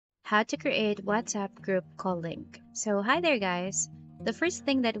how to create WhatsApp group call link. So hi there guys. The first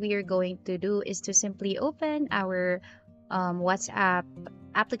thing that we are going to do is to simply open our WhatsApp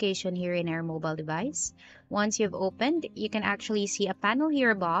application here in our mobile device. Once you've opened, you can actually see a panel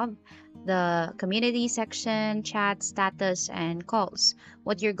here above, the community section, chat, status, and calls.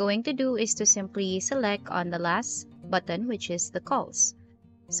 What you're going to do is to simply select on the last button, which is the calls.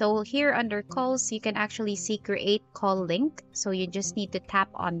 So here under calls, you can actually see create call link. So you just need to tap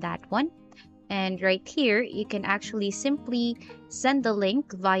on that one. And right here, you can actually simply send the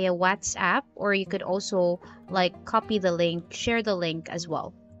link via WhatsApp, or you could also like copy the link, share the link as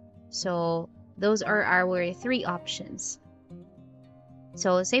well. So those are our three options.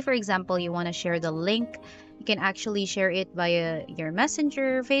 So say for example, you want to share the link, you can actually share it via your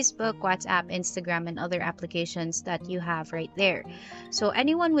Messenger, Facebook, WhatsApp, Instagram, and other applications that you have right there. So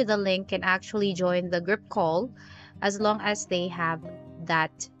anyone with a link can actually join the group call as long as they have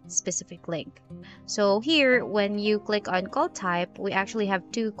that specific link. So here, when you click on call type, we actually have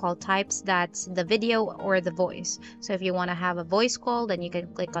two call types. That's the video or the voice. So if you want to have a voice call, then you can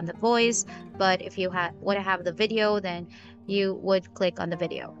click on the voice. But if you want to have the video, then you would click on the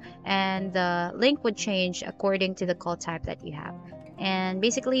video. And the link would change according to the call type that you have. And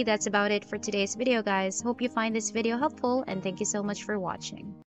basically, that's about it for today's video, guys. Hope you find this video helpful, and thank you so much for watching.